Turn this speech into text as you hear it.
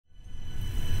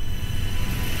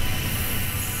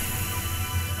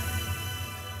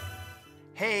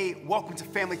Hey, welcome to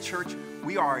Family Church.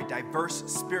 We are a diverse,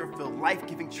 spirit-filled,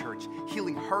 life-giving church,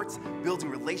 healing hearts,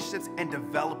 building relationships, and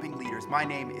developing leaders. My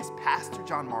name is Pastor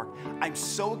John Mark. I'm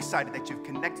so excited that you've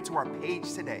connected to our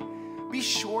page today. Be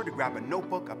sure to grab a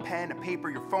notebook, a pen, a paper,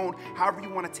 your phone, however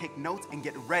you want to take notes, and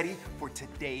get ready for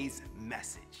today's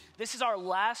message. This is our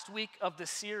last week of the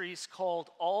series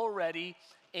called Already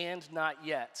and Not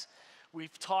Yet.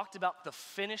 We've talked about the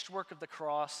finished work of the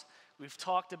cross. We've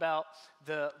talked about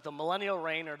the millennial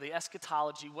reign or the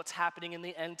eschatology, what's happening in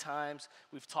the end times.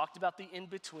 We've talked about the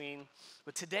in-between.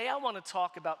 But today I want to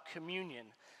talk about communion.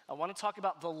 I want to talk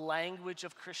about the language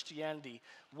of Christianity,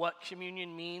 what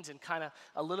communion means, and kind of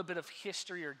a little bit of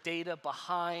history or data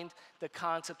behind the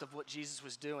concept of what Jesus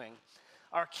was doing.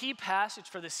 Our key passage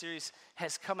for this series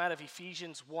has come out of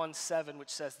Ephesians 1:7, which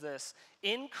says this: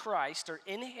 in Christ, or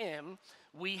in Him,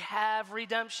 we have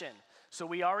redemption. So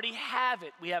we already have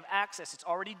it. We have access. It's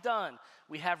already done.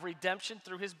 We have redemption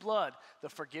through His blood, the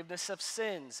forgiveness of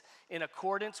sins, in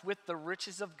accordance with the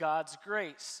riches of God's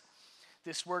grace.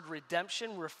 This word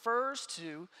redemption refers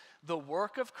to the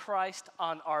work of Christ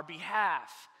on our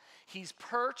behalf. He's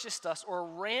purchased us or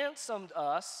ransomed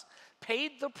us,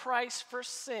 paid the price for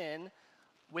sin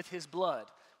with His blood,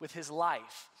 with His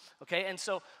life. Okay, and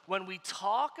so when we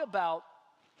talk about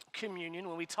communion,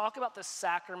 when we talk about the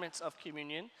sacraments of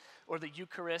communion, or the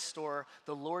Eucharist, or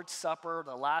the Lord's Supper,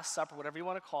 the Last Supper, whatever you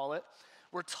want to call it,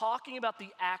 we're talking about the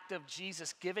act of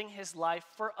Jesus giving His life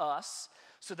for us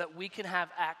so that we can have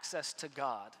access to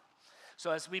God.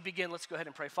 So as we begin, let's go ahead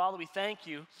and pray. Father, we thank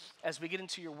You as we get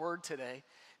into Your word today,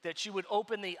 that You would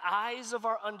open the eyes of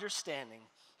our understanding,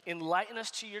 enlighten us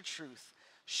to Your truth,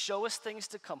 show us things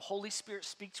to come. Holy Spirit,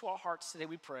 speak to our hearts today,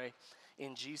 we pray,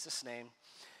 in Jesus' name.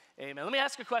 Amen. Let me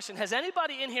ask you a question. Has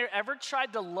anybody in here ever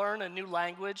tried to learn a new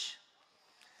language?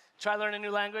 Try learn a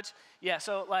new language? Yeah,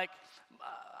 so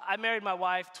I married my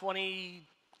wife 3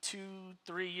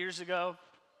 years ago,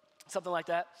 something like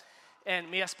that.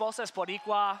 And mi esposa es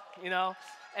boricua,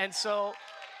 And so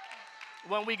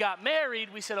when we got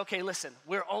married, we said, okay, listen,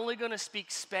 we're only going to speak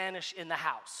Spanish in the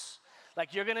house.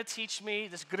 Like, you're going to teach me,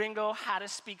 this gringo, how to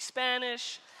speak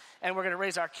Spanish, and we're going to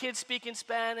raise our kids speaking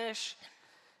Spanish.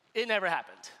 It never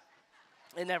happened.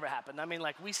 It never happened. I mean,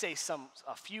 we say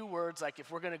a few words, like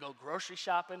if we're going to go grocery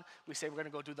shopping, we say we're going to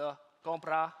go do the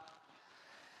compra.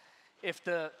 If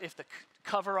the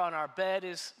cover on our bed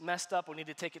is messed up, we need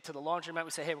to take it to the laundromat.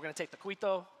 We say, hey, we're going to take the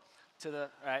cuito to the,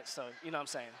 right? So, you know what I'm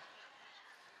saying?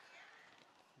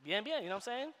 Bien, you know what I'm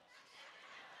saying?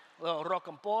 A little arroz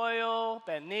con pollo,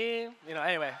 pernil,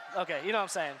 anyway. Okay, you know what I'm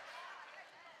saying?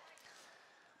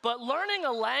 But learning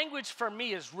a language for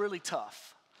me is really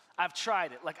tough. I've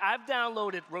tried it. I've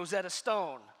downloaded Rosetta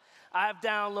Stone. I've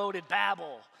downloaded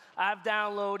Babbel. I've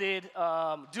downloaded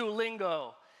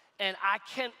Duolingo. And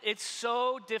it's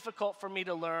so difficult for me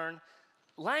to learn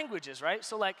languages, right?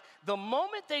 So the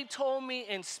moment they told me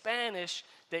in Spanish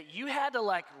that you had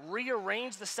to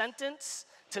rearrange the sentence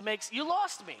to you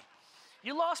lost me.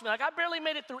 You lost me. I barely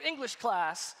made it through English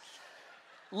class,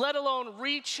 let alone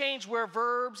rechange where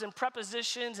verbs and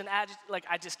prepositions and adjectives,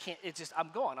 I just can't, I'm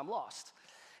gone, I'm lost.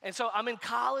 And so I'm in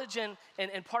college, and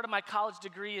part of my college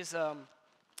degree is,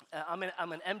 I'm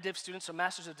an MDiv student, so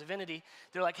Master's of Divinity.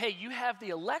 They're like, hey, you have the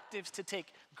electives to take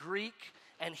Greek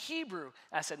and Hebrew.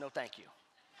 I said, no, thank you.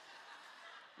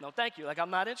 No, thank you. I'm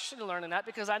not interested in learning that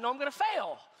because I know I'm going to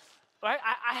fail. Right?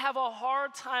 I have a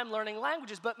hard time learning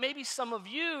languages, but maybe some of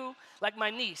you, like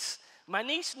my niece. My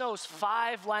niece knows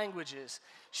 5 languages.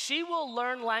 She will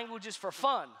learn languages for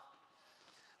fun.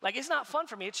 It's not fun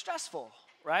for me, it's stressful,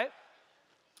 right?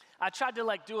 I tried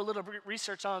to do a little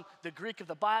research on the Greek of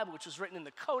the Bible, which was written in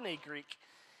the Koine Greek,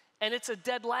 and it's a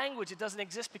dead language. It doesn't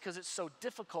exist because it's so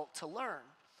difficult to learn.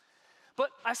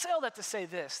 But I say all that to say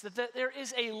this, that there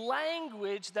is a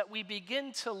language that we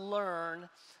begin to learn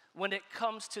when it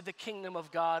comes to the kingdom of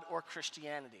God or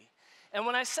Christianity. And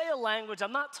when I say a language,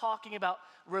 I'm not talking about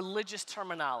religious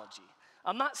terminology.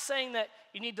 I'm not saying that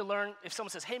you need to learn, if someone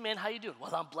says, hey man, how you doing?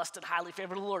 Well, I'm blessed and highly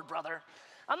favored of the Lord, brother.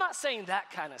 I'm not saying that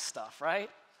kind of stuff,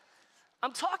 right?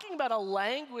 I'm talking about a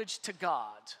language to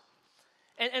God.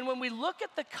 And when we look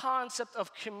at the concept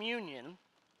of communion,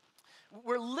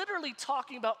 we're literally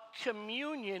talking about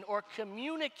communion or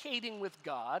communicating with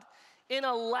God in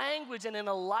a language and in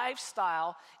a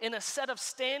lifestyle, in a set of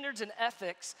standards and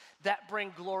ethics that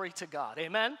bring glory to God.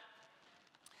 Amen?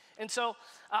 And so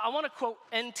I want to quote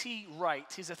N.T.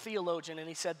 Wright. He's a theologian, and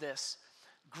he said this: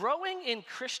 growing in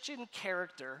Christian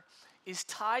character is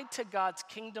tied to God's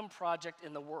kingdom project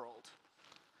in the world.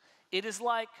 It is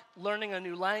like learning a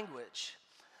new language.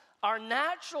 Our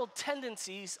natural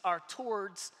tendencies are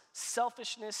towards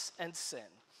selfishness and sin.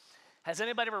 Has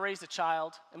anybody ever raised a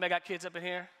child? Anybody got kids up in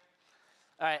here?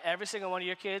 All right, every single one of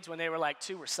your kids, when they were like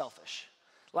 2, were selfish.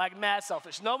 Like mad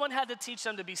selfish. No one had to teach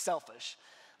them to be selfish.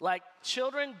 Like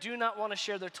children do not want to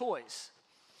share their toys.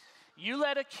 You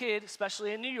let a kid,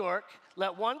 especially in New York,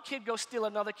 let one kid go steal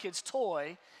another kid's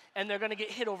toy, and they're going to get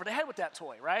hit over the head with that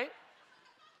toy, right?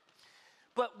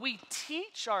 But we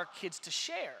teach our kids to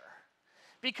share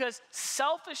because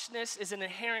selfishness is an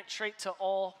inherent trait to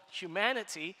all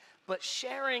humanity, but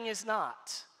sharing is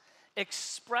not.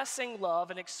 Expressing love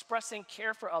and expressing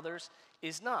care for others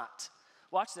is not.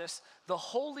 Watch this. The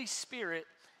Holy Spirit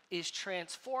is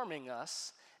transforming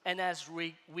us, and as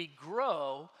we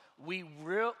grow, we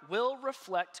will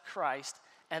reflect Christ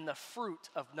and the fruit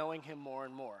of knowing him more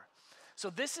and more. So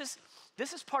this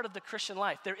is part of the Christian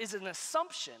life. There is an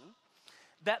assumption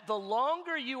that the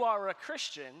longer you are a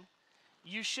Christian,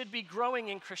 you should be growing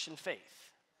in Christian faith.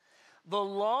 The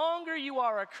longer you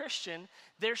are a Christian,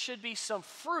 there should be some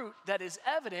fruit that is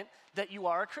evident that you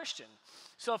are a Christian.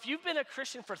 So if you've been a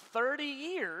Christian for 30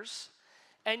 years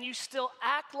and you still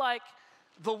act like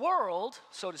the world,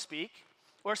 so to speak,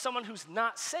 or someone who's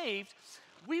not saved,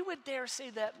 we would dare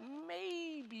say that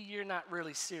maybe you're not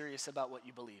really serious about what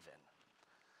you believe in.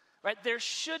 Right? There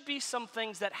should be some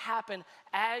things that happen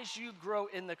as you grow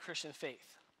in the Christian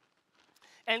faith.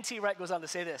 N.T. Wright goes on to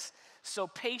say this, so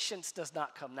patience does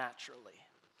not come naturally,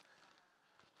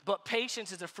 but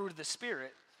patience is a fruit of the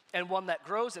Spirit and one that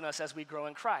grows in us as we grow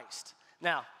in Christ.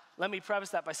 Now, let me preface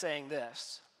that by saying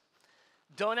this.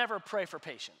 Don't ever pray for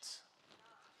patience.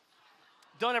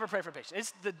 Don't ever pray for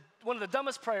patience. It's one of the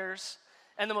dumbest prayers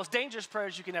and the most dangerous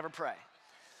prayers you can ever pray.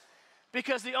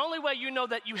 Because the only way you know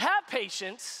that you have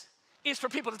patience is for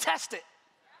people to test it.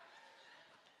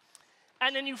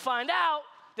 And then you find out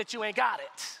that you ain't got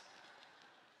it,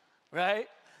 right?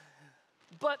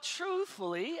 But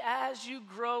truthfully, as you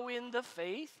grow in the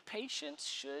faith, patience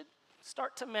should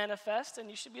start to manifest and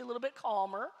you should be a little bit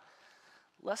calmer,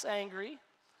 less angry.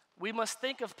 We must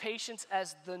think of patience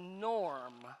as the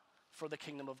norm for the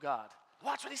kingdom of God.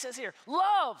 Watch what he says here.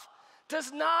 Love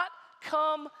does not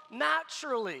come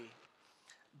naturally,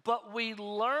 but we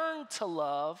learn to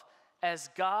love as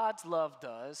God's love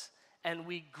does, and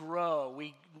we grow.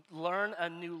 We learn a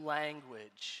new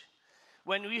language.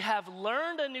 When we have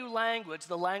learned a new language,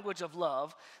 the language of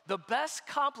love, the best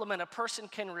compliment a person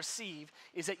can receive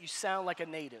is that you sound like a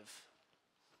native.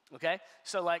 Okay?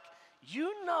 So like,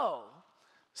 you know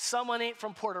someone ain't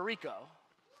from Puerto Rico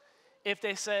if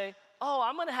they say, oh,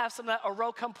 I'm gonna have some of that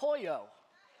arroz con pollo.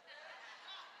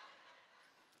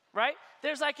 Right?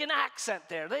 There's like an accent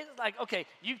there. They like, okay,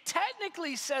 you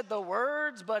technically said the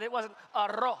words, but it wasn't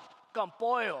arroz con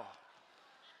pollo.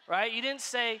 Right? You didn't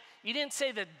say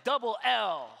the double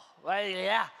L. Right?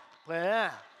 Yeah.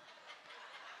 Well,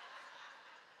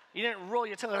 you didn't roll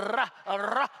your tongue.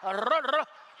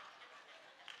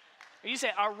 You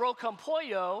say arroz con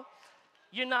pollo,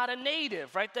 you're not a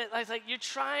native, right? That's like you're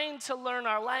trying to learn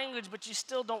our language, but you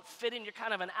still don't fit in. You're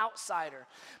kind of an outsider.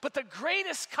 But the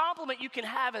greatest compliment you can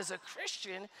have as a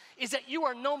Christian is that you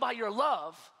are known by your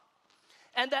love,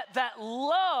 and that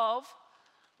love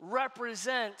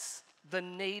represents the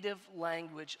native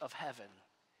language of heaven.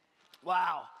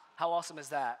 Wow, how awesome is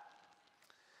that?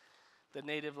 The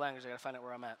native language, I gotta find out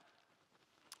where I'm at.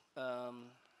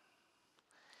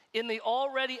 In the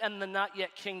already and the not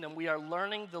yet kingdom, we are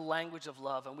learning the language of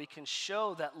love, and we can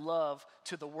show that love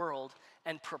to the world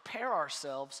and prepare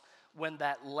ourselves when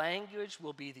that language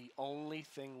will be the only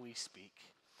thing we speak.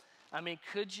 I mean,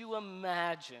 could you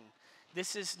imagine,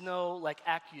 this is no like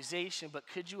accusation, but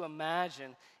could you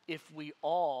imagine if we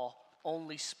all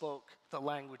only spoke the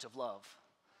language of love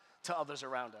to others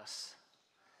around us?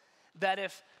 That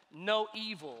if no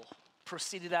evil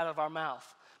proceeded out of our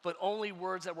mouth, but only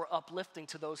words that were uplifting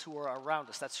to those who are around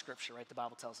us. That's scripture, right? The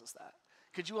Bible tells us that.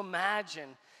 Could you imagine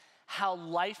how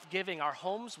life-giving our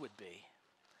homes would be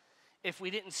if we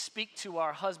didn't speak to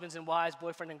our husbands and wives,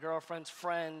 boyfriend and girlfriends,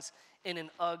 friends in an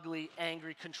ugly,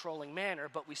 angry, controlling manner,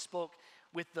 but we spoke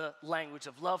with the language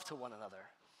of love to one another?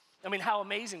 I mean, how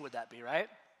amazing would that be, right?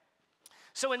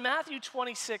 So in Matthew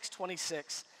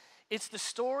 26:26, it's the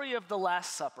story of the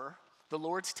Last Supper, the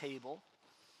Lord's table.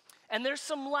 And there's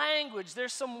some language,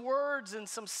 there's some words and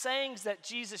some sayings that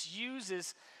Jesus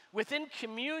uses within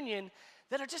communion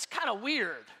that are just kind of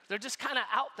weird. They're just kind of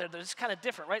out there. They're just kind of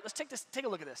different, right? Let's take a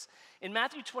look at this. In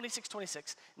Matthew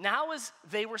 26:26, now as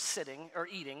they were sitting or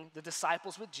eating, the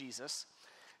disciples with Jesus,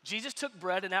 Jesus took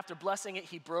bread, and after blessing it,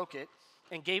 he broke it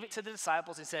and gave it to the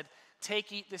disciples and said,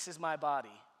 take, eat, this is my body.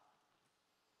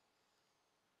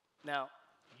 Now,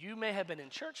 you may have been in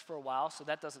church for a while, so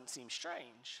that doesn't seem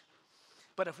strange.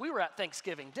 But if we were at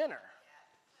Thanksgiving dinner,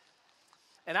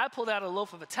 And I pulled out a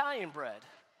loaf of Italian bread.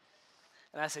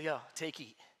 And I said, yo,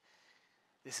 eat.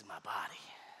 This is my body.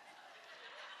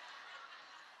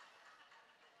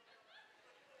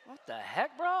 What the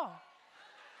heck, bro?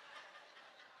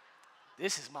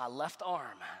 This is my left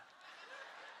arm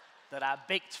that I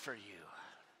baked for you.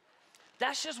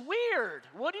 That's just weird.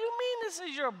 What do you mean this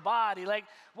is your body? Like,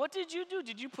 what did you do?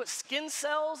 Did you put skin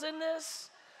cells in this?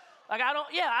 Like, I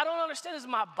don't understand. This is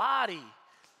my body.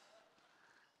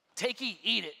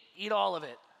 Eat it. Eat all of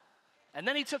it. And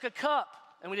then he took a cup,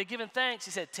 and when he had given thanks,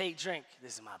 he said, drink.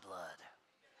 This is my blood.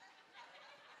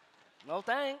 No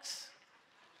thanks.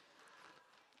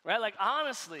 Right? Like,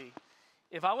 honestly,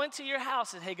 if I went to your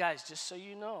house and, hey, guys, just so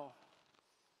you know,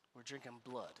 we're drinking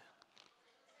blood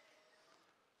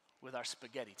with our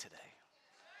spaghetti today.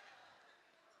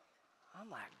 I'm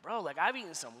like, bro, like, I've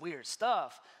eaten some weird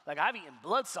stuff. Like, I've eaten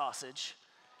blood sausage.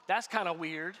 That's kind of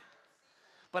weird.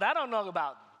 But I don't know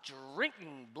about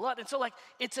drinking blood. And so, like,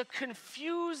 it's a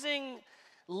confusing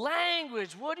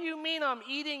language. What do you mean I'm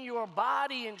eating your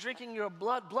body and drinking your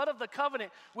blood? Blood of the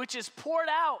covenant, which is poured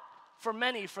out for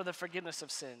many for the forgiveness of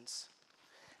sins.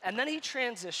 And then he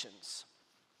transitions.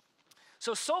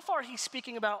 So far he's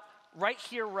speaking about right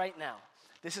here, right now.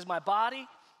 This is my body,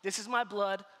 this is my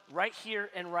blood, right here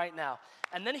and right now.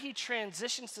 And then he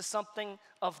transitions to something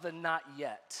of the not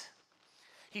yet.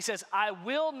 He says, I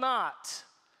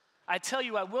tell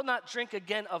you, I will not drink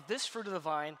again of this fruit of the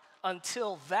vine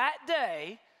until that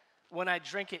day when I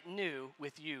drink it new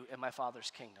with you in my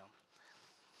Father's kingdom.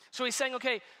 So he's saying,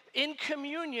 okay, in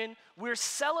communion, we're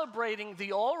celebrating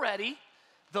the already,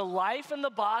 the life and the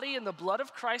body and the blood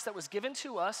of Christ that was given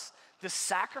to us, the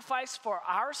sacrifice for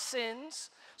our sins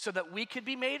so that we could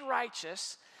be made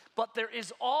righteous. But there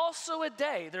is also a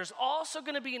day, there's also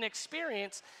going to be an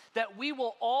experience that we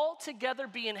will all together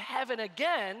be in heaven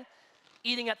again,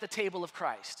 eating at the table of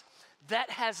Christ. That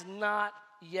has not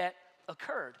yet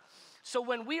occurred. So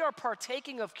when we are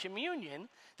partaking of communion,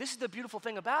 this is the beautiful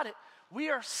thing about it, we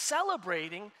are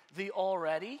celebrating the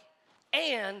already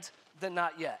and the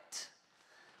not yet.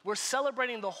 We're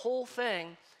celebrating the whole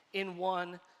thing in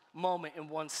one moment, in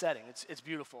one setting. It's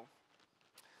beautiful.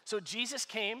 So Jesus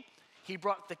came, he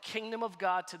brought the kingdom of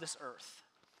God to this earth.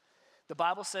 The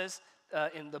Bible says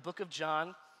in the book of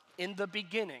John, in the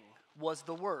beginning was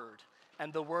the Word,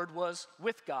 and the Word was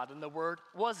with God, and the Word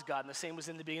was God, and the same was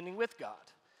in the beginning with God.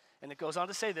 And it goes on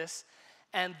to say this,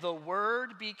 and the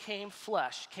Word became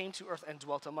flesh, came to earth and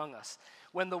dwelt among us.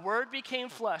 When the Word became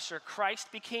flesh, or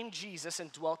Christ became Jesus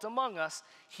and dwelt among us,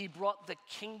 he brought the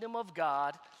kingdom of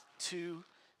God to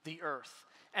the earth.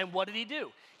 And what did he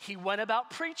do? He went about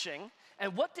preaching.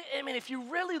 And if you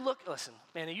really look, listen,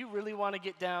 man, if you really want to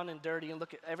get down and dirty and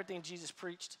look at everything Jesus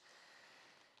preached,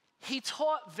 he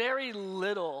taught very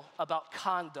little about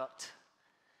conduct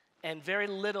and very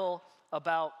little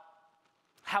about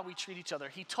how we treat each other.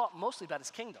 He taught mostly about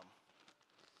his kingdom.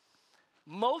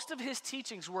 Most of his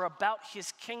teachings were about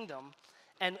his kingdom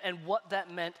and what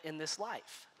that meant in this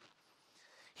life.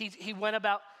 He went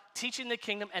about teaching the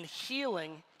kingdom and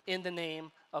healing in the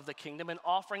name of the kingdom and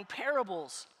offering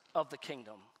parables of the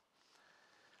kingdom.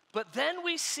 But then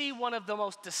we see one of the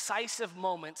most decisive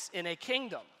moments in a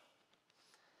kingdom.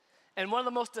 And one of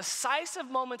the most decisive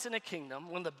moments in a kingdom,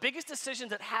 one of the biggest decisions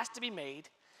that has to be made,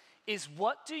 is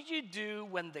what do you do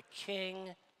when the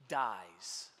king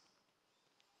dies?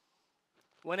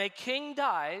 When a king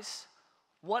dies,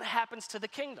 what happens to the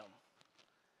kingdom?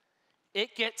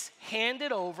 It gets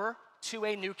handed over to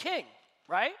a new king,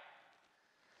 right?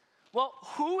 Well,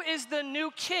 who is the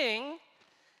new king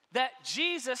that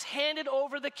Jesus handed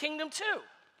over the kingdom to?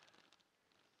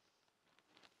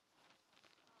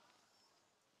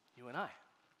 You and I.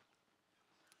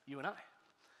 You and I.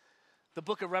 The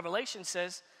book of Revelation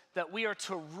says that we are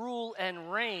to rule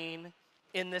and reign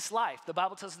in this life. The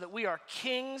Bible tells us that we are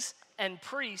kings and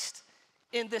priests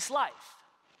in this life.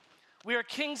 We are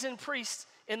kings and priests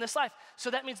in this life.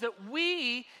 So that means that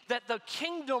the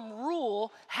kingdom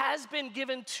rule has been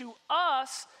given to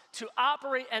us to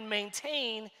operate and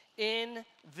maintain in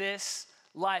this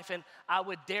life. And I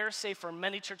would dare say for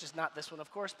many churches, not this one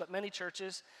of course, but many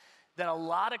churches, that a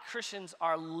lot of Christians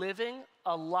are living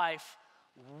a life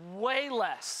way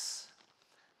less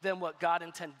than what God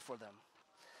intended for them.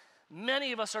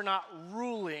 Many of us are not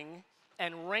ruling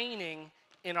and reigning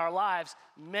in our lives.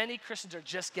 Many Christians are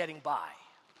just getting by.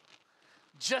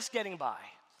 Just getting by.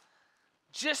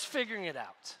 Just figuring it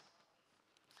out.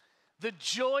 The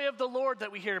joy of the Lord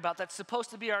that we hear about, that's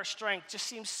supposed to be our strength, just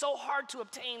seems so hard to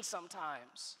obtain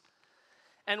sometimes.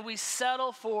 And we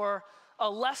settle for a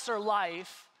lesser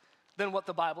life than what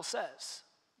the Bible says.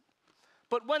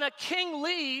 But when a king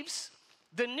leaves,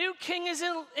 The new king is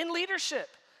in leadership.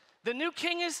 The new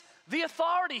king is the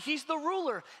authority. He's the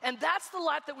ruler. And that's the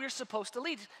life that we're supposed to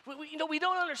lead. We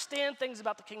don't understand things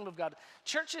about the kingdom of God.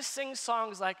 Churches sing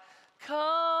songs like,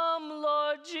 "Come,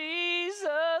 Lord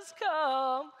Jesus,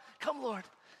 come." Come, Lord.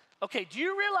 Okay, do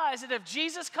you realize that if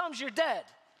Jesus comes, you're dead?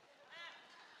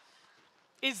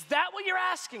 Is that what you're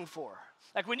asking for?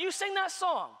 Like when you sing that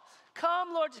song,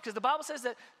 "Come, Lord," because the Bible says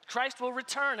that Christ will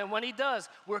return, and when he does,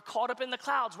 we're caught up in the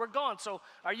clouds, we're gone. So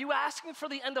are you asking for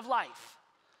the end of life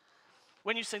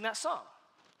when you sing that song?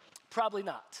 Probably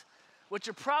not. What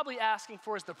you're probably asking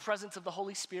for is the presence of the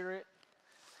Holy Spirit.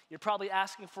 You're probably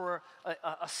asking for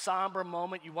a somber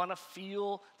moment. You want to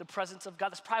feel the presence of God.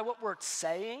 That's probably what we're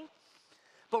saying.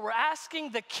 But we're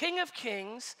asking the King of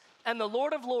Kings and the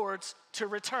Lord of Lords to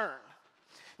return.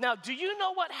 Now, do you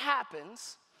know what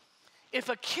happens if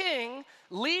a king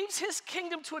leaves his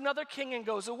kingdom to another king and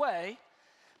goes away,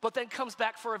 but then comes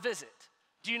back for a visit?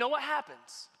 Do you know what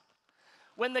happens?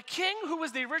 When the king who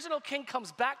was the original king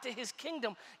comes back to his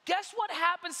kingdom, guess what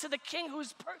happens to the king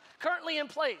who's currently in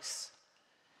place?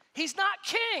 He's not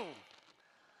king,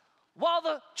 while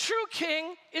the true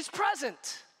king is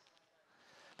present.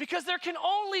 Because there can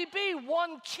only be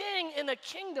one king in a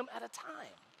kingdom at a time.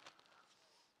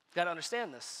 You've got to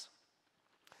understand this.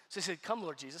 So he said, "Come,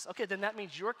 Lord Jesus." Okay, then that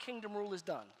means your kingdom rule is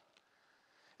done.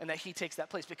 And that he takes that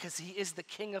place because he is the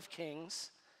King of Kings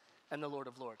and the Lord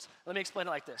of Lords. Let me explain it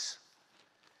like this.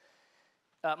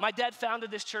 My dad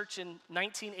founded this church in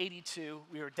 1982.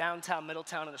 We were downtown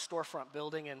Middletown in a storefront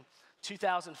building. In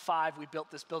 2005, we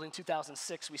built this building.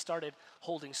 2006, we started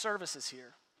holding services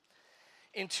here.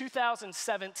 In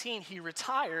 2017, he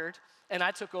retired, and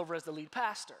I took over as the lead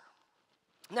pastor.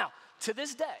 Now, to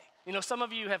this day, some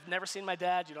of you have never seen my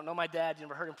dad, you don't know my dad, you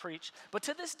never heard him preach, but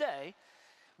to this day,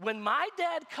 when my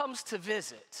dad comes to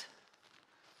visit,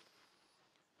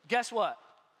 guess what?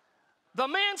 The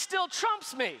man still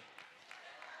trumps me,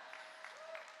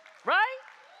 right?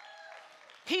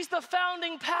 He's the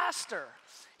founding pastor.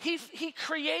 He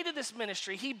created this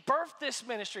ministry. He birthed this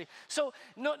ministry. So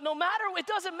no matter, it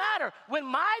doesn't matter. When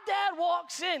my dad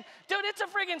walks in, dude, it's a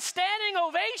friggin' standing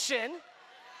ovation.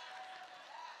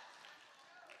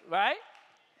 Right?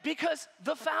 Because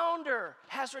the founder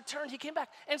has returned. He came back.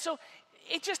 And so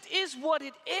it just is what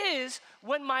it is.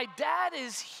 When my dad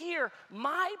is here,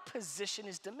 my position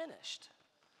is diminished.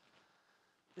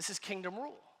 This is kingdom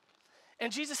rule.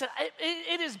 And Jesus said,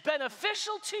 it is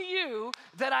beneficial to you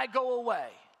that I go away.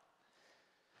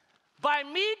 By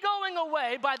me going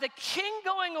away, by the king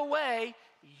going away,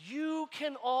 you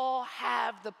can all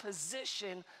have the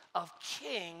position of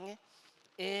king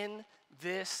in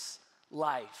this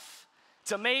life.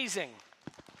 It's amazing.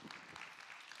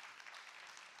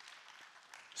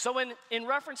 So in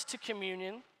reference to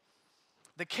communion,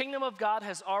 the kingdom of God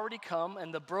has already come,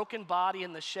 and the broken body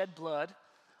and the shed blood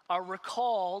are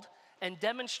recalled and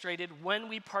demonstrated when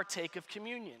we partake of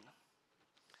communion.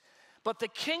 But the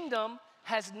kingdom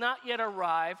has not yet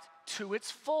arrived to its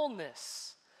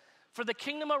fullness. For the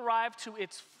kingdom arrived to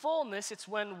its fullness, it's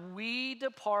when we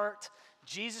depart,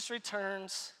 Jesus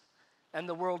returns, and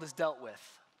the world is dealt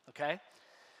with, okay?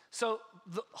 So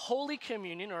the Holy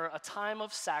Communion, or a time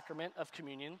of sacrament of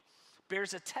communion,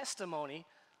 bears a testimony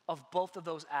of both of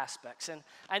those aspects. And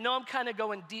I know I'm kind of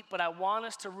going deep, but I want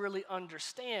us to really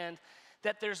understand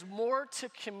that there's more to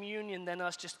communion than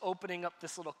us just opening up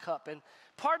this little cup. And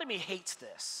part of me hates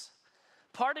this.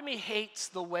 Part of me hates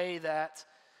the way that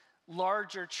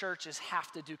larger churches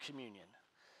have to do communion,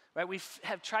 right? We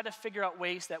have tried to figure out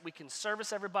ways that we can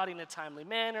service everybody in a timely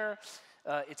manner.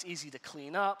 It's easy to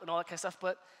clean up and all that kind of stuff,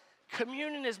 but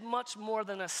communion is much more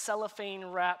than a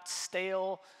cellophane-wrapped,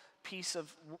 stale piece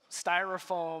of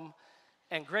styrofoam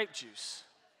and grape juice,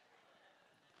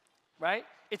 right?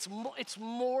 It's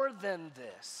more than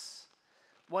this.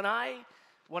 When I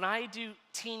do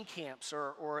teen camps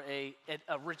or a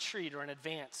retreat or an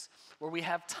advance where we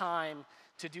have time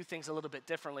to do things a little bit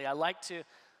differently, I like to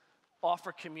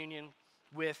offer communion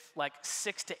with like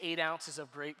 6 to 8 ounces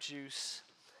of grape juice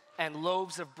and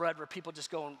loaves of bread where people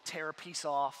just go and tear a piece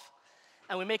off.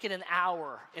 And we make it an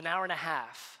hour and a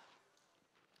half,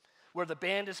 where the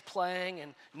band is playing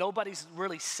and nobody's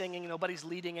really singing, nobody's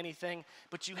leading anything,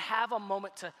 but you have a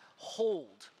moment to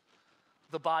hold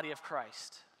the body of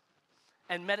Christ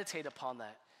and meditate upon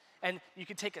that. And you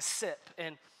can take a sip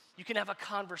and you can have a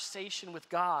conversation with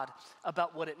God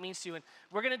about what it means to you. And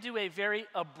we're going to do a very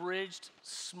abridged,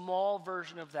 small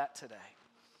version of that today.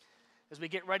 As we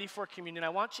get ready for communion, I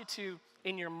want you to,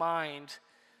 in your mind,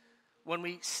 when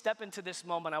we step into this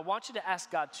moment, I want you to ask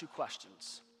God 2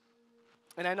 questions.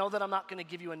 And I know that I'm not going to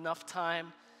give you enough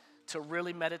time to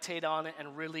really meditate on it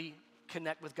and really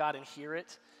connect with God and hear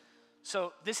it.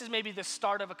 So this is maybe the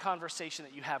start of a conversation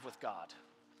that you have with God.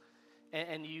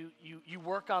 And you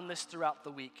work on this throughout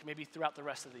the week, maybe throughout the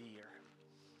rest of the year.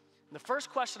 And the first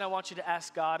question I want you to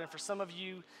ask God, and for some of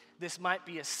you, this might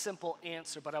be a simple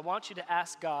answer, but I want you to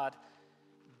ask God,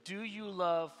 do you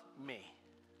love me?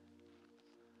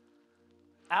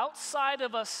 Outside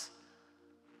of us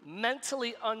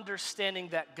mentally understanding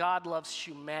that God loves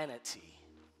humanity,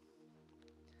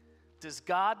 does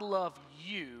God love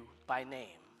you by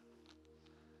name?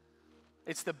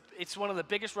 It's one of the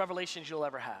biggest revelations you'll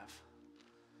ever have.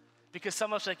 Because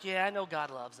some of us are like, yeah, I know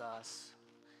God loves us.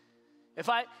 If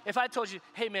I told you,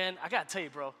 hey man, I gotta tell you,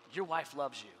 bro, your wife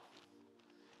loves you.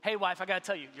 Hey wife, I gotta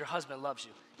tell you, your husband loves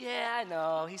you. Yeah, I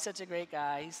know, he's such a great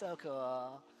guy, he's so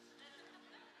cool.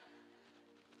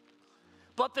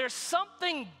 But there's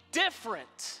something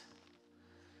different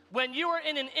when you are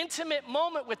in an intimate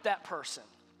moment with that person,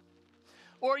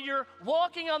 or you're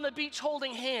walking on the beach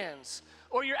holding hands,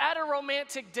 or you're at a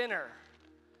romantic dinner,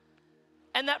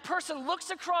 and that person looks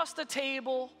across the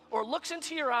table or looks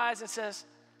into your eyes and says,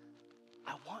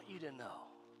 I want you to know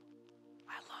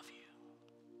I love you.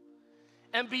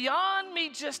 And beyond me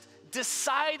just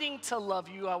deciding to love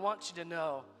you, I want you to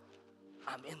know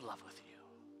I'm in love with you.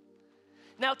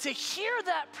 Now, to hear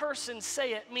that person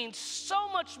say it means so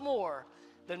much more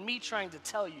than me trying to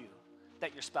tell you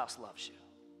that your spouse loves you.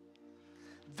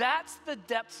 That's the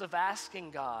depths of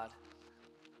asking God,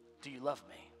 do you love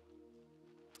me?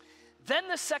 Then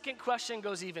the second question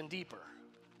goes even deeper.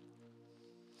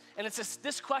 And it's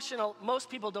this question most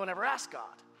people don't ever ask God.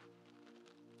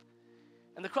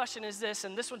 And the question is this,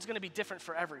 and this one's going to be different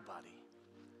for everybody.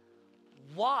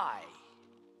 Why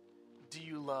do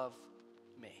you love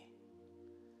me?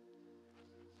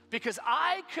 Because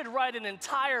I could write an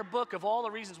entire book of all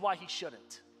the reasons why he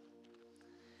shouldn't.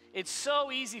 It's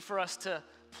so easy for us to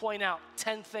point out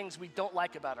 10 things we don't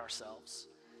like about ourselves.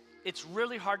 It's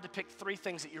really hard to pick 3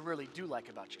 things that you really do like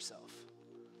about yourself.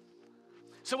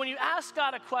 So when you ask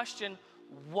God a question,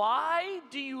 why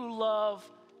do you love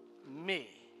me?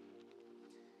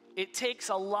 It takes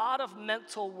a lot of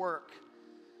mental work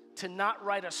to not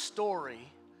write a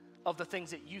story of the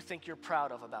things that you think you're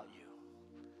proud of about you,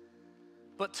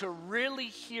 but to really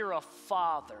hear a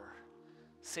father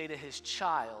say to his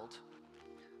child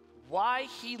why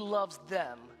he loves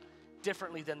them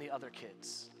differently than the other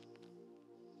kids.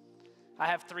 I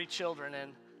have 3 children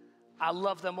and I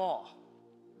love them all.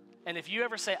 And if you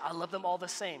ever say, I love them all the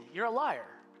same, you're a liar.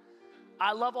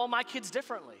 I love all my kids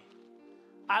differently.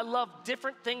 I love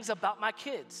different things about my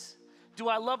kids. Do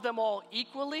I love them all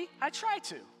equally? I try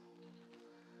to.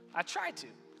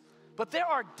 But there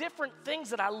are different things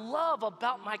that I love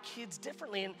about my kids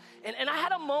differently. And I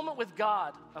had a moment with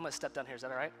God. I'm gonna step down here, is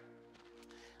that all right?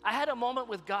 I had a moment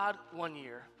with God one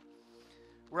year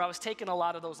where I was taking a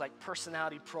lot of those like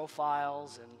personality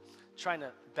profiles and trying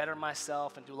to better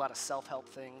myself and do a lot of self-help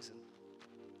things. And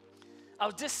I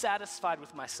was dissatisfied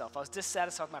with myself. I was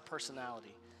dissatisfied with my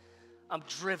personality. I'm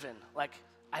driven, like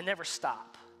I never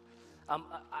stop.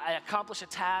 I accomplish a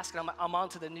task and I'm on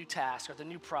to the new task or the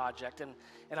new project and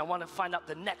I want to find out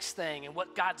the next thing and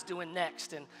what God's doing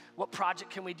next and what project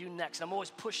can we do next. And I'm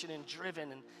always pushing and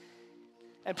driven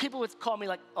and people would call me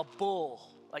like a bull.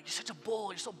 Like, you're such a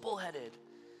bull, you're so bullheaded.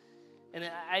 And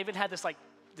I even had this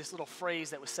little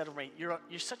phrase that was said to me, you're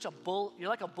such a bull, you're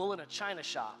like a bull in a china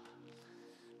shop,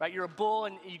 right? You're a bull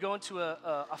and you go into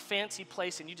a fancy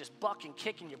place and you just buck and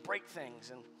kick and you break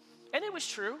things. And it was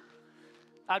true.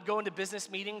 I'd go into business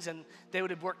meetings and they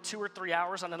would have worked 2 or 3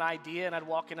 hours on an idea and I'd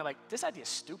walk in and I'm like, this idea is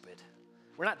stupid.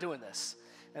 We're not doing this.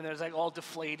 And they're like all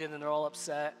deflated and they're all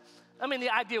upset. I mean, the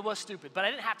idea was stupid, but I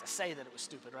didn't have to say that it was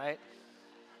stupid, right?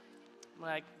 I'm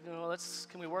like,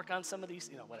 can we work on some of these,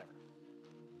 whatever.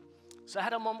 So I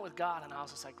had a moment with God and I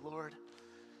was just like, Lord,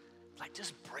 like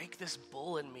just break this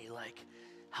bull in me. Like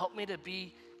help me to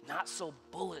be not so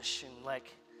bullish and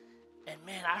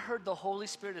man, I heard the Holy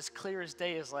Spirit as clear as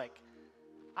day is like,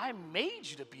 I made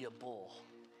you to be a bull.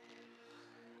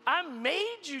 I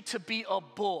made you to be a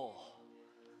bull.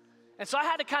 And so I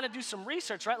had to kind of do some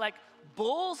research, right? Like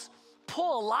bulls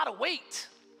pull a lot of weight.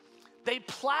 They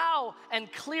plow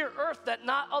and clear earth that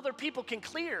not other people can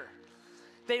clear.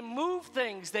 They move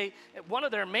things. One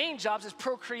of their main jobs is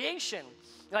procreation,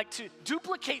 like to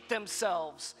duplicate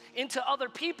themselves into other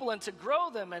people and to grow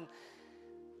them. And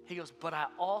he goes, but I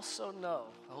also know,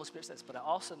 the Holy Spirit says, but I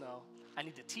also know I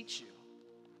need to teach you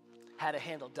how to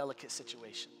handle delicate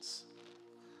situations.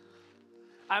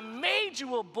 I made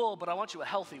you a bull, but I want you a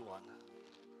healthy one.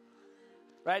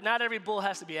 Right? Not every bull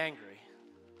has to be angry.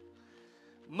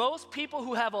 Most people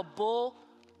who have a bull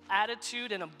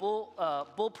attitude and a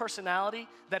bull personality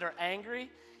that are angry,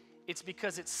 it's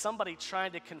because it's somebody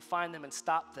trying to confine them and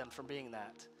stop them from being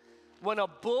that. When a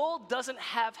bull doesn't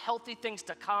have healthy things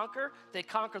to conquer, they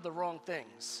conquer the wrong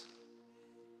things.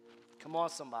 Come on,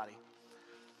 somebody.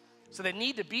 So they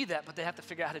need to be that, but they have to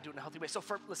figure out how to do it in a healthy way. So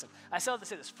listen, I still have to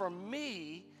say this. For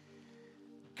me,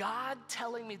 God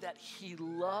telling me that he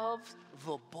loves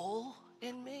the bull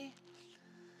in me,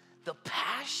 the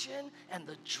passion and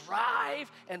the drive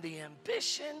and the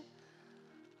ambition,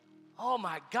 oh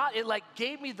my God, it like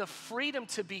gave me the freedom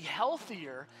to be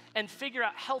healthier and figure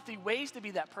out healthy ways to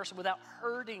be that person without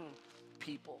hurting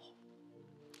people,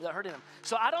 without hurting them.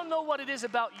 So I don't know what it is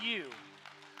about you.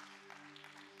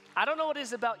 I don't know what it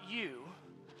is about you,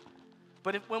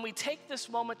 but when we take this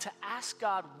moment to ask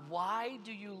God, why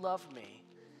do you love me?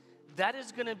 That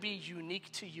is going to be unique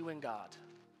to you and God.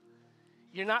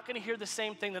 You're not going to hear the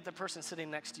same thing that the person sitting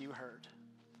next to you heard.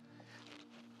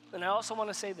 And I also want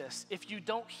to say this. If you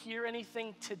don't hear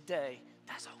anything today,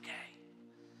 that's okay.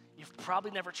 You've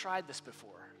probably never tried this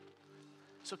before.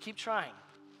 So keep trying.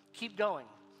 Keep going.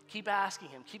 Keep asking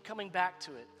him. Keep coming back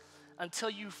to it until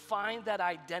you find that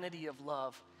identity of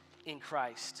love in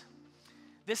Christ.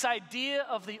 This idea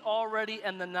of the already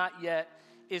and the not yet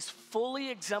is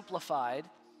fully exemplified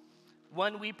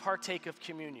when we partake of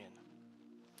communion.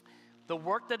 The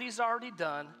work that he's already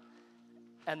done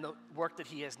and the work that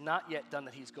he has not yet done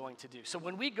that he's going to do. So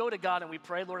when we go to God and we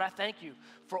pray, Lord, I thank you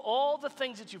for all the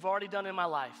things that you've already done in my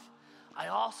life. I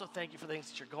also thank you for the things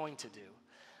that you're going to do.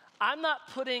 I'm not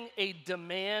putting a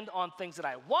demand on things that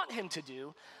I want him to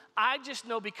do. I just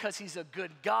know because he's a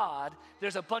good God,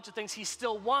 there's a bunch of things he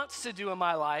still wants to do in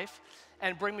my life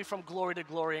and bring me from glory to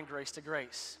glory and grace to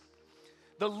grace.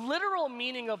 The literal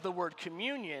meaning of the word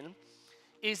communion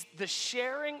is the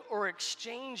sharing or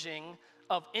exchanging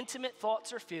of intimate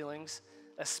thoughts or feelings,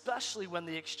 especially when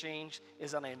the exchange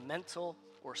is on a mental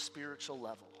or spiritual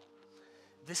level.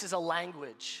 This is a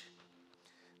language.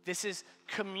 This is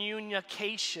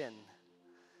communication.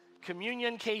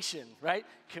 Communication, right?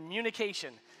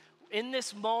 Communication. In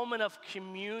this moment of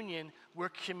communion, we're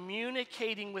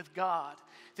communicating with God.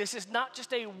 This is not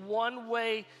just a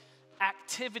one-way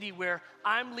activity where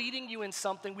I'm leading you in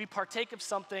something, we partake of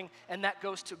something, and that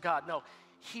goes to God. No,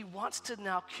 he wants to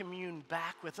now commune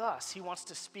back with us. He wants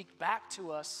to speak back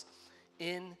to us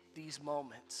in these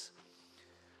moments.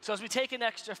 So as we take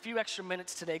a few extra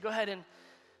minutes today, go ahead and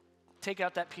take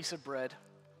out that piece of bread.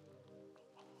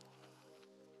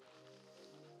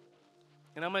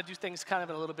 And I'm going to do things kind of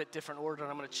in a little bit different order,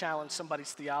 and I'm going to challenge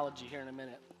somebody's theology here in a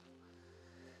minute.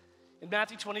 In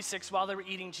Matthew 26, while they were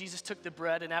eating, Jesus took the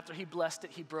bread, and after he blessed it,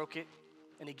 he broke it,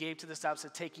 and he gave to the disciples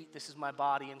and said, take, eat, this is my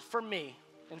body. And for me,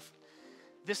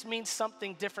 this means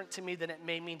something different to me than it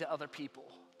may mean to other people.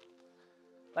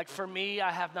 Like for me,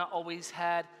 I have not always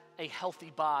had a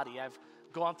healthy body. I've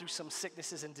gone through some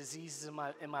sicknesses and diseases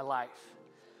in my life.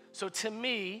 So to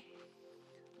me,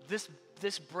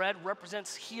 this bread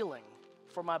represents healing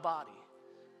for my body.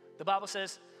 The Bible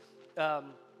says,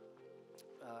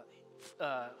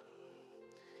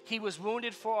 he was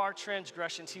wounded for our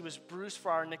transgressions. He was bruised for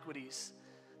our iniquities.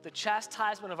 The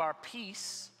chastisement of our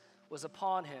peace was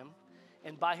upon him,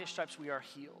 and by his stripes we are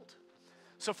healed.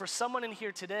 So for someone in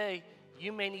here today,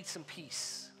 you may need some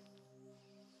peace.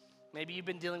 Maybe you've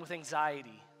been dealing with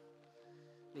anxiety.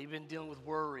 Maybe you've been dealing with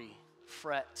worry,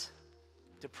 fret,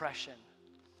 depression.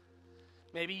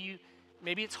 Maybe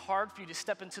it's hard for you to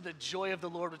step into the joy of the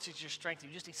Lord, which is your strength. You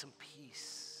just need some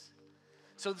peace.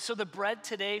 So the bread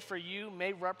today for you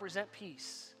may represent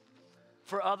peace.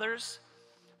 For others,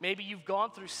 maybe you've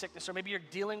gone through sickness, or maybe you're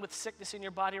dealing with sickness in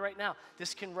your body right now.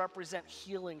 This can represent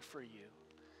healing for you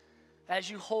as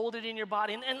you hold it in your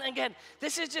body. And again,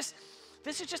 this is just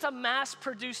a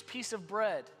mass-produced piece of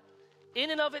bread.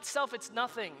 In and of itself, it's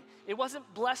nothing. It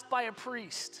wasn't blessed by a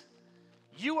priest.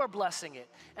 You are blessing it.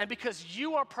 And because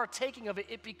you are partaking of it,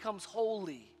 it becomes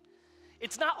holy.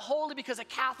 It's not holy because a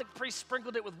Catholic priest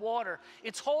sprinkled it with water.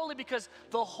 It's holy because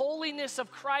the holiness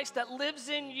of Christ that lives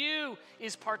in you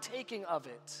is partaking of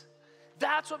it.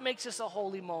 That's what makes this a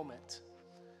holy moment.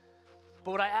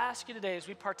 But what I ask you today as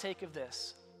we partake of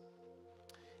this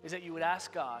is that you would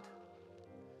ask God,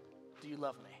 do you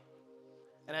love me?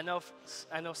 And I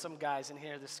know some guys in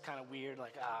here, this is kind of weird,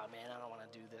 like, man, I don't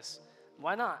want to do this.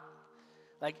 Why not?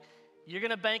 Like, you're going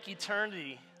to bank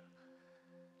eternity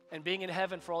and being in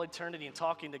heaven for all eternity and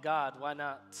talking to God. Why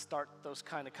not start those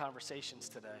kind of conversations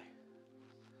today?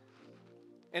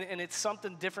 And it's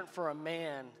something different for a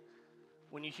man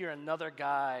when you hear another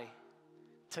guy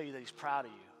tell you that he's proud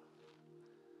of you.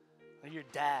 Or your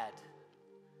dad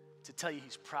to tell you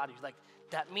he's proud of you. Like,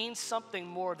 that means something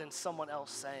more than someone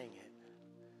else saying it.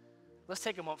 Let's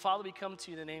take a moment. Father, we come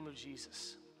to you in the name of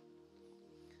Jesus.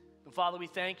 And Father, we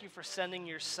thank you for sending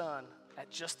your son at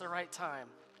just the right time,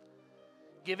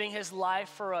 giving his life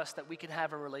for us that we can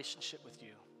have a relationship with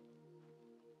you.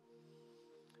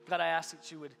 God, I ask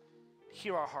that you would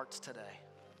hear our hearts today.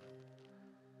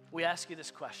 We ask you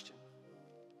this question.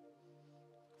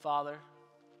 Father,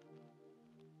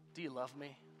 do you love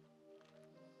me?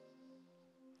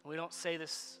 We don't say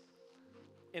this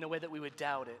in a way that we would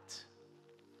doubt it,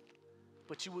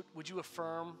 but would you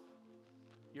affirm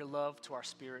your love to our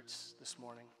spirits this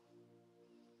morning?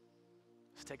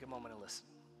 Let's take a moment and listen.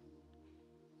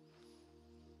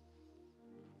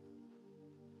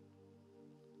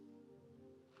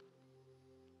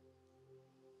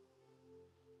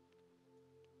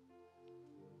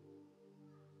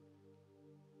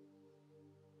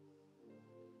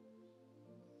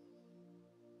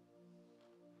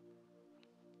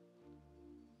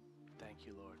 Thank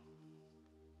you, Lord.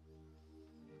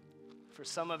 For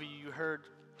some of you, you heard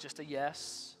just a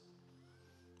yes.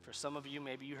 For some of you,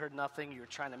 maybe you heard nothing. You're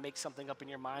trying to make something up in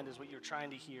your mind is what you're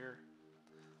trying to hear.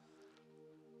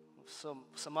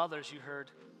 Some others you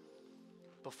heard,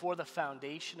 before the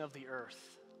foundation of the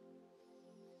earth,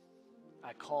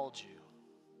 I called you.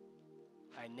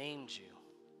 I named you.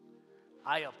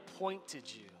 I appointed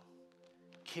you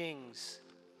kings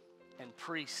and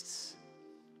priests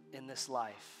in this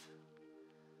life.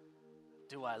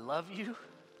 Do I love you?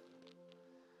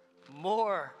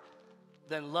 More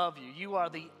than love you. You are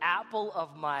the apple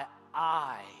of my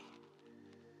eye.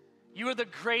 You are the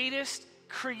greatest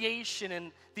creation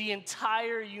in the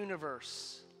entire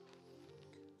universe.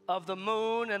 Of the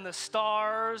moon and the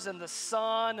stars and the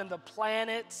sun and the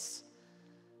planets,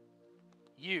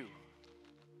 you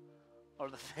are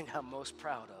the thing I'm most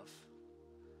proud of.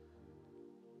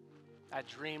 I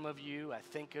dream of you. I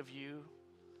think of you.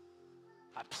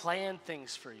 I plan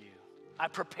things for you. I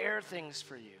prepare things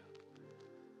for you.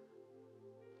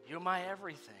 You're my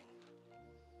everything.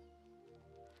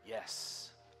 Yes,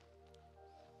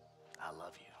 I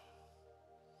love you.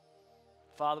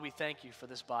 Father, we thank you for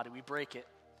this body. We break it.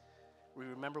 We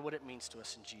remember what it means to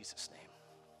us in Jesus' name.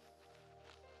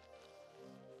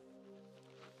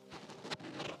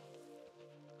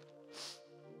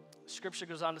 Scripture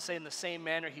goes on to say, in the same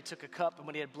manner, he took a cup, and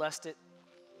when he had blessed it,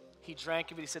 he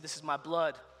drank of it. He said, this is my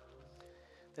blood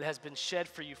that has been shed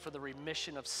for you for the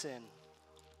remission of sin.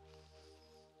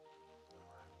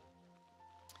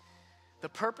 The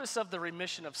purpose of the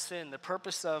remission of sin, the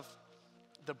purpose of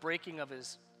the breaking of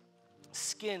his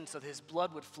skin so that his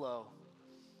blood would flow,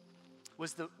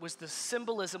 was the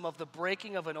symbolism of the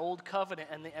breaking of an old covenant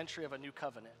and the entry of a new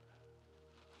covenant.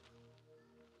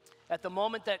 At the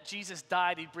moment that Jesus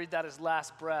died, he breathed out his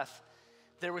last breath,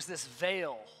 there was this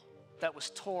veil that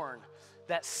was torn,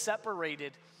 that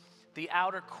separated the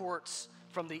outer courts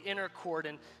from the inner court,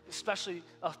 and especially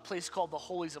a place called the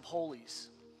Holies of Holies.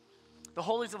 The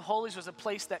Holies of Holies was a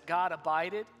place that God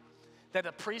abided, that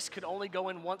a priest could only go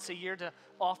in once a year to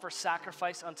offer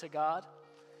sacrifice unto God.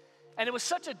 And it was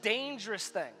such a dangerous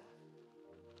thing.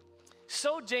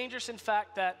 So dangerous, in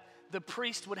fact, that the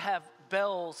priest would have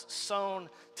bells sewn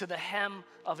to the hem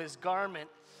of his garment,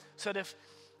 so that if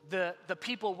the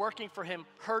people working for him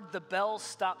heard the bells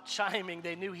stop chiming,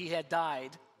 they knew he had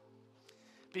died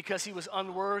because he was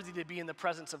unworthy to be in the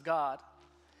presence of God.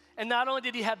 And not only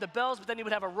did he have the bells, but then he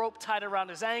would have a rope tied around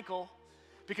his ankle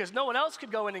because no one else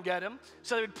could go in and get him,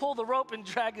 so they would pull the rope and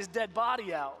drag his dead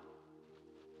body out.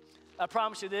 I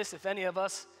promise you this, if any of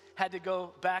us had to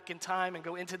go back in time and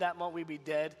go into that moment, we'd be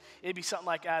dead. It'd be something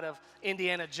like out of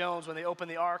Indiana Jones when they opened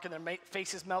the ark and their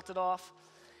faces melted off.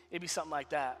 It'd be something like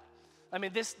that. I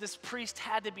mean, this priest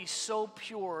had to be so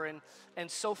pure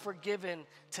and so forgiven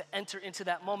to enter into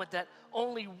that moment that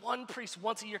only one priest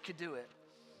once a year could do it.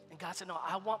 And God said, no,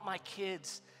 I want my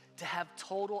kids to have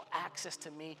total access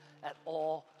to me at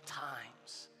all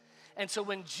times. And so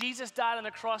when Jesus died on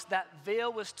the cross, that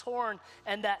veil was torn,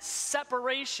 and that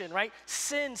separation, right?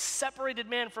 Sin separated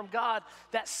man from God.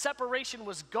 That separation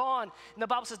was gone. And the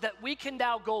Bible says that we can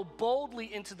now go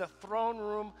boldly into the throne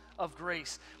room of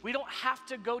grace. We don't have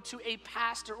to go to a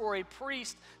pastor or a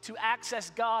priest to access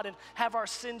God and have our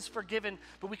sins forgiven,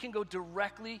 but we can go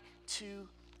directly to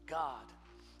God.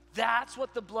 That's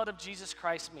what the blood of Jesus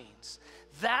Christ means.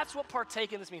 That's what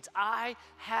partaking in this means. I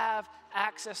have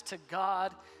access to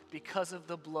God because of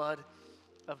the blood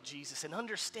of Jesus. And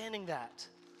understanding that,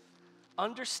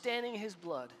 understanding his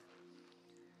blood,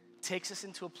 takes us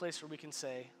into a place where we can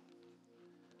say,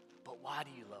 but why do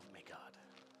you love me, God?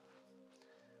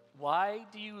 Why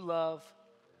do you love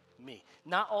me?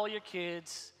 Not all your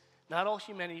kids, not all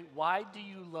humanity, why do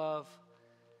you love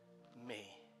me?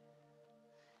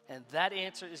 And that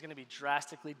answer is going to be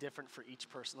drastically different for each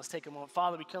person. Let's take a moment.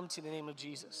 Father, we come to you in the name of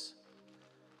Jesus.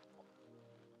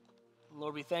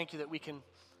 Lord, we thank you that we can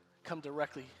come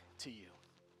directly to you.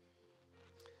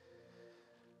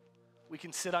 We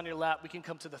can sit on your lap. We can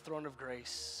come to the throne of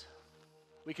grace.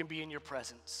 We can be in your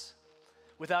presence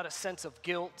without a sense of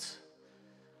guilt,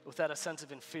 without a sense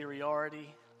of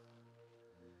inferiority,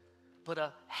 but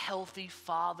a healthy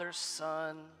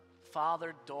father-son,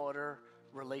 father-daughter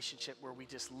relationship where we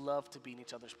just love to be in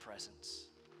each other's presence.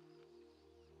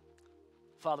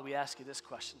 Father, we ask you this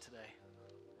question today.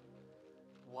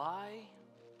 Why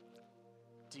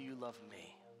do you love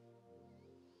me?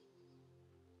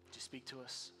 Would you speak to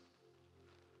us?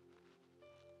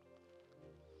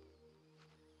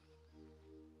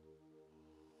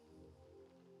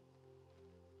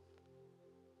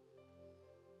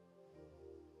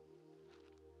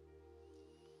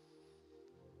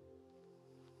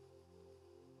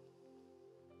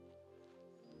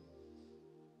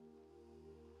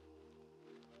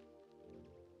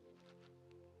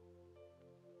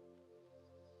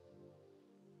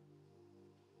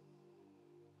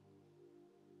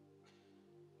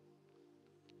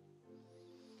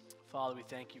 Father, we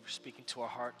thank you for speaking to our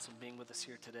hearts and being with us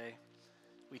here today.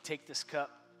 We take this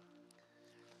cup.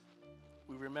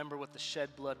 We remember what the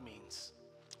shed blood means.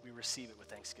 We receive it with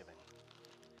thanksgiving.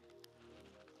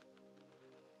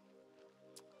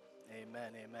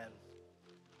 Amen, amen.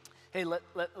 Hey,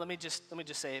 let me just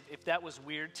say, if that was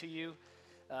weird to you,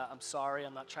 I'm sorry.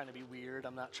 I'm not trying to be weird.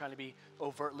 I'm not trying to be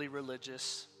overtly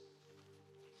religious.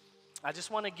 I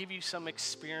just want to give you some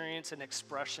experience and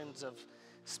expressions of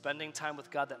spending time with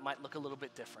God that might look a little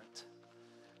bit different.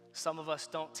 Some of us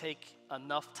don't take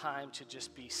enough time to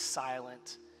just be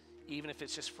silent, even if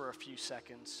it's just for a few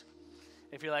seconds.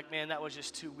 If you're like, man, that was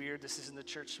just too weird, this isn't the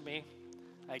church for me,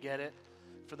 I get it.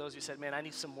 For those who said, man, I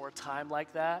need some more time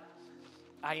like that,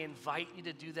 I invite you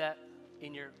to do that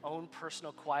in your own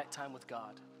personal quiet time with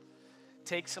God.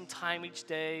 Take some time each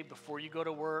day before you go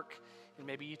to work, and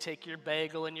maybe you take your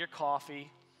bagel and your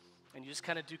coffee, and you just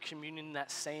kind of do communion in that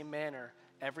same manner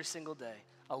every single day.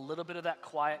 A little bit of that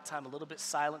quiet time, a little bit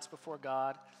silence before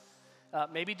God.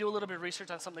 Maybe do a little bit of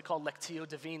research on something called Lectio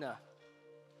Divina.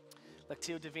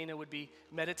 Lectio Divina would be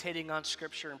meditating on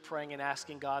Scripture and praying and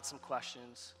asking God some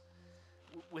questions.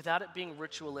 Without it being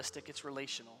ritualistic, it's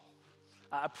relational.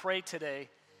 I pray today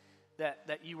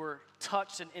that you were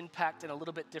touched and impacted in a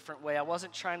little bit different way. I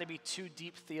wasn't trying to be too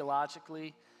deep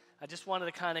theologically. I just wanted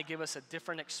to kind of give us a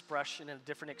different expression and a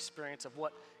different experience of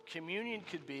what communion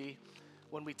could be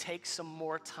when we take some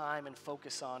more time and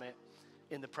focus on it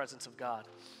in the presence of God.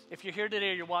 If you're here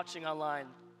today or you're watching online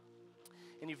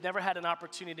and you've never had an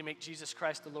opportunity to make Jesus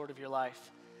Christ the Lord of your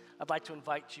life, I'd like to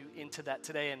invite you into that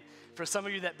today. And for some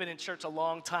of you that have been in church a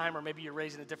long time, or maybe you're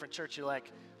raised in a different church, you're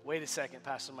like, wait a second,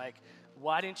 Pastor Mike,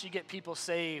 why didn't you get people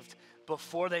saved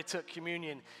before they took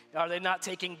communion? Are they not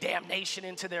taking damnation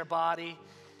into their body?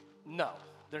 No,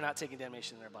 they're not taking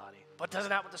damnation in their body. But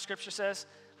doesn't that what the Scripture says?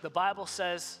 The Bible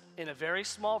says in a very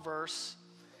small verse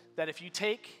that if you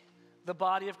take the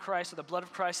body of Christ or the blood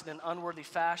of Christ in an unworthy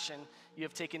fashion, you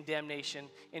have taken damnation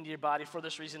into your body. For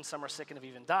this reason, some are sick and have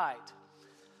even died.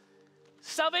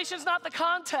 Salvation is not the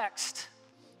context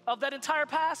of that entire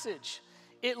passage.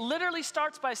 It literally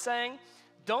starts by saying,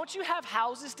 don't you have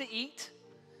houses to eat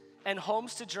and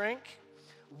homes to drink?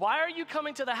 Why are you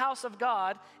coming to the house of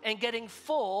God and getting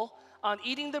full on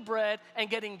eating the bread and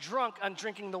getting drunk on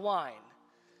drinking the wine?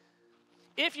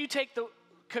 If you take the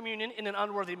communion in an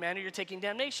unworthy manner, you're taking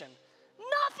damnation.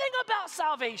 Nothing about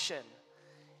salvation.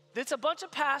 It's a bunch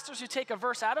of pastors who take a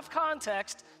verse out of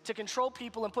context to control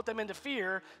people and put them into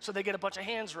fear so they get a bunch of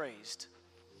hands raised.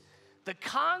 The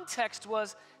context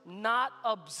was not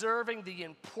observing the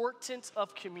importance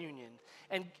of communion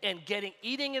and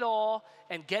eating it all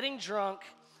and getting drunk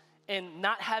and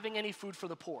not having any food for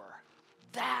the poor.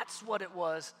 That's what it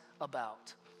was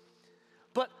about.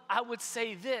 But I would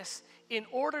say this, in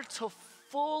order to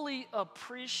fully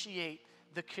appreciate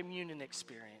the communion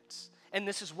experience, and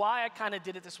this is why I kind of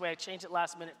did it this way, I changed it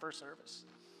last minute first service.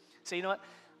 So you know what?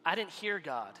 I didn't hear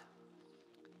God.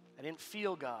 I didn't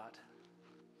feel God.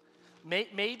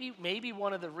 Maybe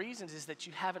one of the reasons is that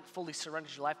you haven't fully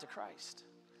surrendered your life to Christ.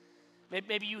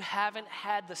 Maybe you haven't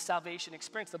had the salvation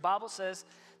experience. The Bible says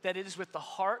that it is with the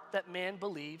heart that man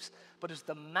believes, but it's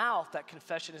the mouth that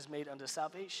confession is made unto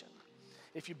salvation.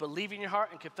 If you believe in your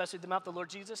heart and confess with the mouth the Lord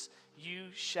Jesus, you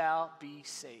shall be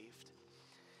saved.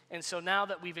 And so now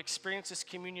that we've experienced this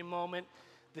communion moment,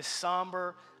 this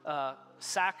somber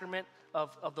sacrament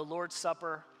of the Lord's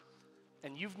Supper,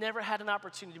 and you've never had an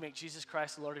opportunity to make Jesus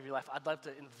Christ the Lord of your life, I'd love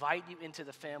to invite you into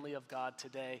the family of God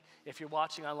today. If you're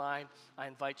watching online, I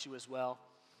invite you as well.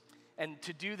 And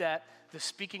to do that, the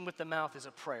speaking with the mouth is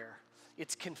a prayer.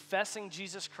 It's confessing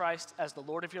Jesus Christ as the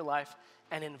Lord of your life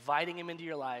and inviting him into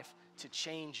your life to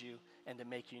change you and to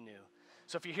make you new.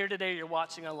 So if you're here today, you're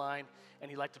watching online,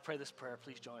 and you'd like to pray this prayer,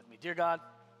 please join with me. Dear God,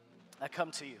 I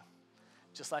come to you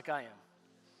just like I am.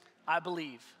 I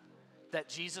believe that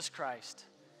Jesus Christ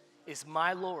is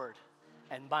my Lord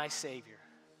and my Savior.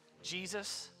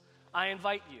 Jesus, I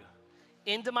invite you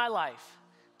into my life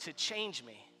to change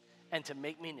me and to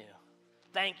make me new.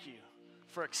 Thank you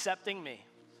for accepting me.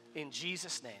 In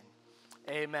Jesus' name,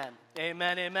 amen.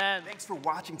 Amen, amen. Thanks for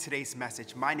watching today's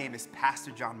message. My name is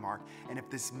Pastor John Mark, and if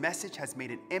this message has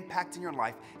made an impact in your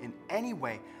life in any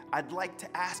way, I'd like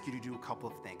to ask you to do a couple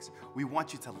of things. We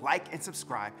want you to like and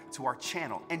subscribe to our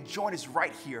channel and join us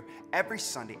right here every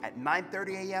Sunday at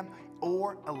 9:30 a.m.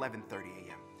 or 11:30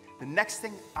 a.m. The next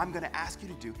thing I'm going to ask you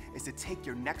to do is to take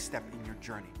your next step in your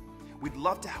journey. We'd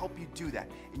love to help you do that,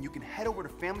 and you can head over to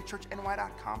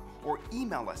familychurchny.com or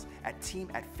email us at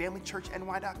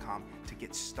team@familychurchny.com to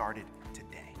get started today.